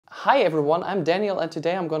Hi everyone, I'm Daniel and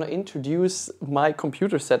today I'm going to introduce my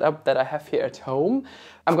computer setup that I have here at home.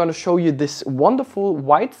 I'm going to show you this wonderful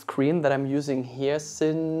widescreen that I'm using here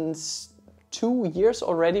since 2 years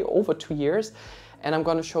already, over 2 years. And I'm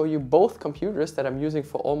going to show you both computers that I'm using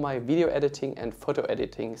for all my video editing and photo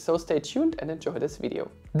editing. So stay tuned and enjoy this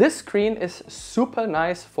video. This screen is super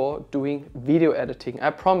nice for doing video editing,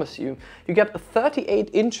 I promise you. You get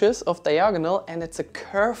 38 inches of diagonal and it's a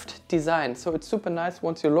curved design. So it's super nice.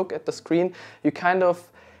 Once you look at the screen, you kind of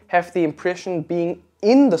have the impression being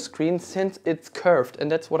in the screen since it's curved.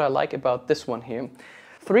 And that's what I like about this one here.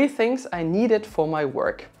 3 things I needed for my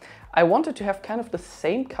work. I wanted to have kind of the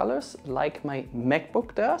same colors like my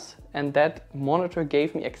MacBook does, and that monitor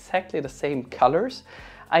gave me exactly the same colors.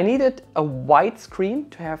 I needed a wide screen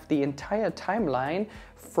to have the entire timeline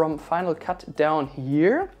from Final Cut down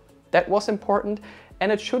here. That was important, and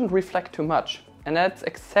it shouldn't reflect too much. And that's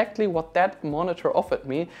exactly what that monitor offered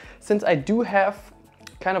me. Since I do have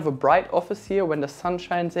kind of a bright office here when the sun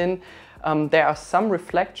shines in, there are some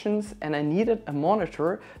reflections, and I needed a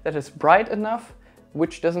monitor that is bright enough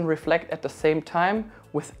which doesn't reflect at the same time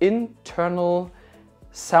with internal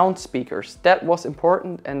sound speakers. That was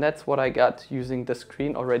important, and that's what I got using the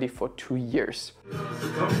screen already for 2 years.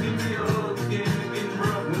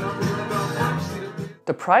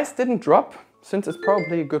 The price didn't drop since it's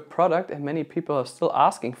probably a good product and many people are still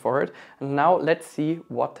asking for it. And now let's see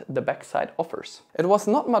what the backside offers. It was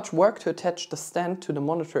not much work to attach the stand to the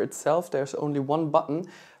monitor itself. There's only one button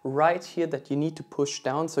right here that you need to push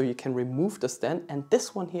down so you can remove the stand. And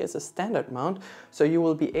this one here is a standard mount. So you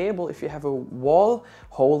will be able, if you have a wall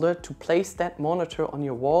holder, to place that monitor on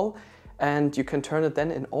your wall, and you can turn it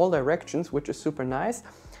then in all directions, which is super nice.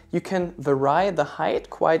 You can vary the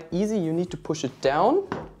height quite easy. You need to push it down.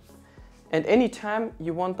 And anytime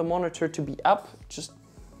you want the monitor to be up, just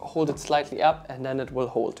hold it slightly up and then it will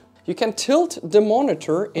hold. You can tilt the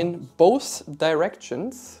monitor in both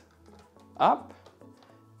directions, up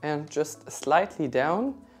and just slightly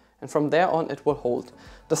down, and from there on it will hold.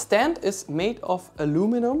 The stand is made of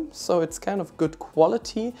aluminum, so it's kind of good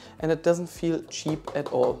quality and it doesn't feel cheap at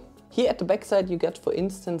all. Here at the backside you get, for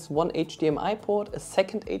instance, one HDMI port, a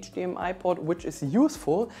second HDMI port, which is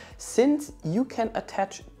useful since you can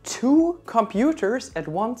attach 2 computers at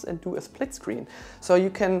once and do a split screen. So you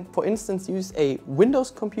can, for instance, use a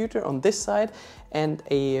Windows computer on this side and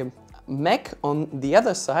a Mac on the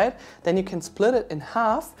other side. Then you can split it in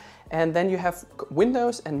half, and then you have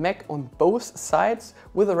Windows and Mac on both sides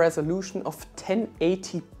with a resolution of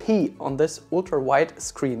 1080p on this ultra-wide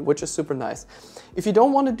screen, which is super nice. If you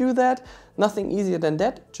don't want to do that, nothing easier than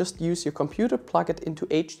that. Just use your computer, plug it into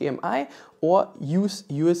HDMI or use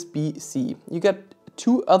USB-C. You get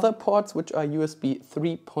 2 other ports which are USB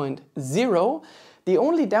 3.0. The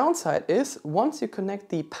only downside is once you connect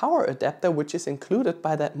the power adapter, which is included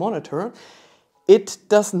by that monitor, it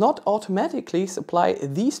does not automatically supply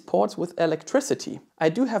these ports with electricity. I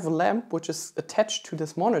do have a lamp which is attached to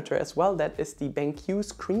this monitor as well. That is the BenQ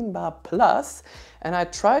Screen Bar Plus, and I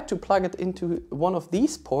tried to plug it into one of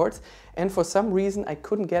these ports, and for some reason I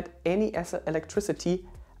couldn't get any electricity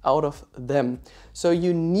out of them. So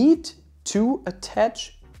you need to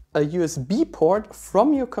attach a USB port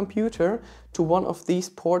from your computer to one of these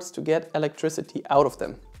ports to get electricity out of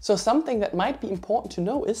them. So something that might be important to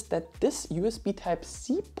know is that this USB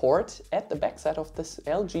Type-C port at the backside of this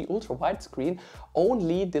LG ultra widescreen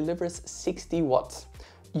only delivers 60 watts.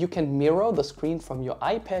 You can mirror the screen from your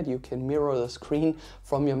iPad, you can mirror the screen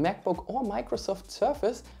from your MacBook or Microsoft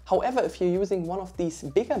Surface. However, if you're using one of these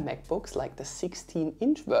bigger MacBooks, like the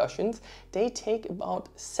 16-inch versions, they take about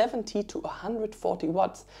 70 to 140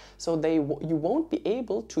 watts. So you won't be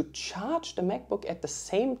able to charge the MacBook at the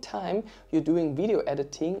same time you're doing video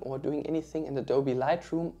editing or doing anything in Adobe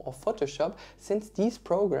Lightroom or Photoshop, since these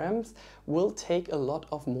programs will take a lot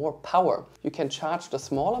of more power. You can charge the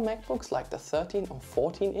smaller MacBooks like the 13 or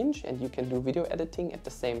 14-inch and you can do video editing at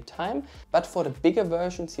the same time. But for the bigger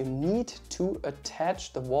versions, you need to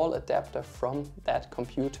attach the wall adapter from that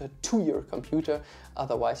computer to your computer,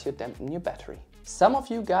 otherwise you dampen your battery. Some of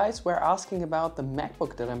you guys were asking about the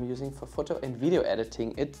MacBook that I'm using for photo and video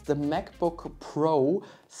editing. It's the MacBook Pro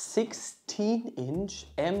 16-inch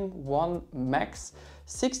M1 Max,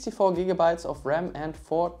 64 GB of RAM and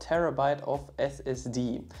 4 TB of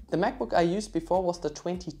SSD. The MacBook I used before was the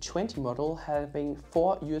 2020 model, having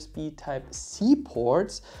 4 USB Type-C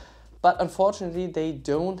ports. but unfortunately they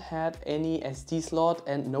don't have any SD slot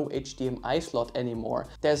and no HDMI slot anymore.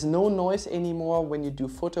 There's no noise anymore when you do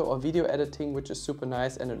photo or video editing, which is super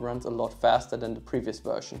nice, and it runs a lot faster than the previous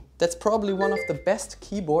version. That's probably one of the best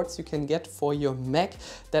keyboards you can get for your Mac.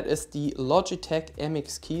 That is the Logitech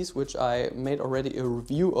MX Keys, which I made already a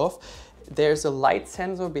review of. There's a light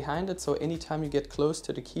sensor behind it, so anytime you get close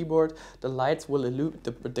to the keyboard, the lights will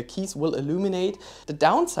the keys will illuminate. The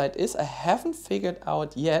downside is I haven't figured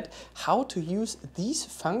out yet how to use these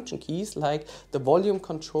function keys, like the volume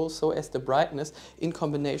control so as the brightness, in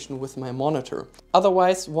combination with my monitor.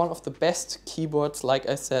 Otherwise, one of the best keyboards, like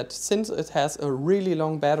I said, since it has a really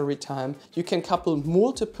long battery time. You can couple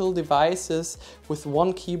multiple devices with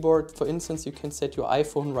one keyboard. For instance, you can set your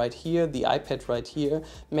iPhone right here, the iPad right here,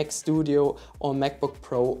 Mac Studio or MacBook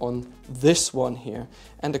Pro on this one here.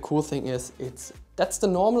 And the cool thing is that's the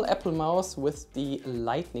normal Apple mouse with the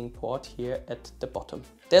lightning port here at the bottom.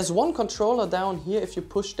 There's one controller down here. If you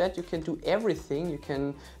push that, you can do everything. You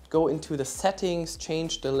can go into the settings,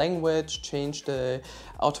 change the language, change the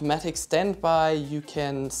automatic standby. You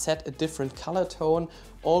can set a different color tone,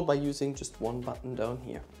 all by using just one button down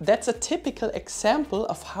here. That's a typical example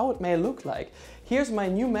of how it may look like. Here's my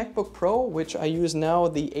new MacBook Pro, which I use now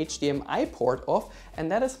the HDMI port of,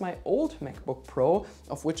 and that is my old MacBook Pro,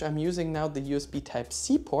 of which I'm using now the USB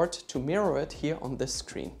Type-C port to mirror it here on this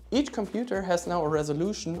screen. Each computer has now a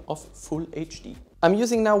resolution of Full HD. I'm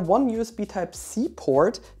using now one USB Type-C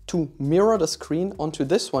port to mirror the screen onto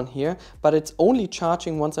this one here, but it's only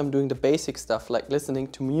charging once I'm doing the basic stuff like listening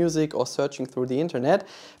to music or searching through the internet.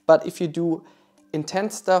 But if you do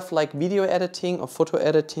intense stuff like video editing or photo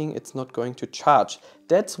editing, it's not going to charge.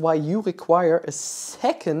 That's why you require a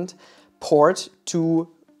second port to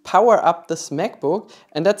power up this MacBook,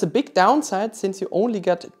 and that's a big downside since you only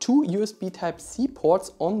got two USB Type-C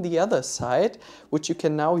ports on the other side, which you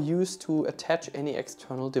can now use to attach any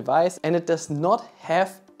external device, and it does not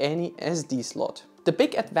have any SD slot. The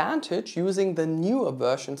big advantage using the newer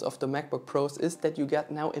versions of the MacBook Pros is that you get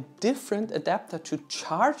now a different adapter to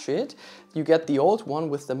charge it. You get the old one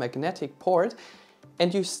with the magnetic port,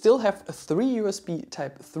 and you still have 3 USB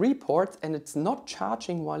Type 3 ports, and it's not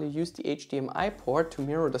charging while you use the HDMI port to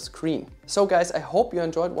mirror the screen. So guys, I hope you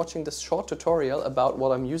enjoyed watching this short tutorial about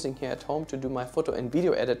what I'm using here at home to do my photo and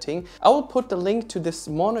video editing. I will put the link to this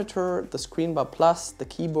monitor, the Screen Bar Plus, the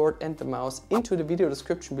keyboard and the mouse into the video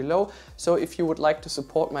description below. So if you would like to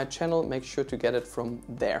support my channel, make sure to get it from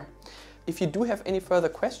there. If you do have any further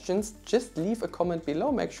questions, just leave a comment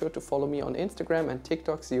below. Make sure to follow me on Instagram and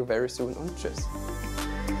TikTok. See you very soon und tschüss.